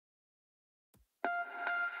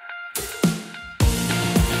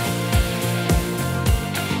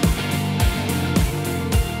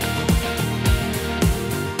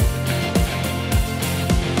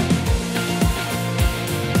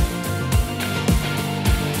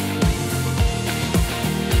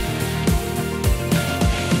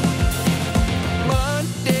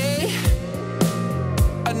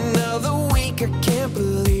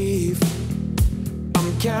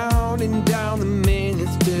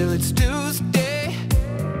it's Tuesday.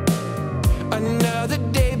 Another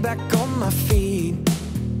day back on my feet.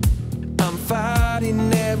 I'm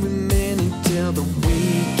fighting every minute till the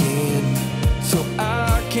weekend, so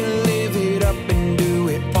I can live it up and do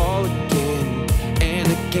it all again and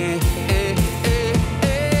again.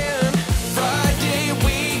 Friday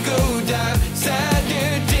we go dive,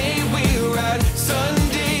 Saturday we ride,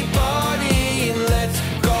 Sunday party and let's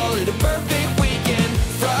call it a perfect weekend.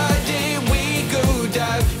 Friday we go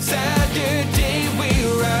dive, Saturday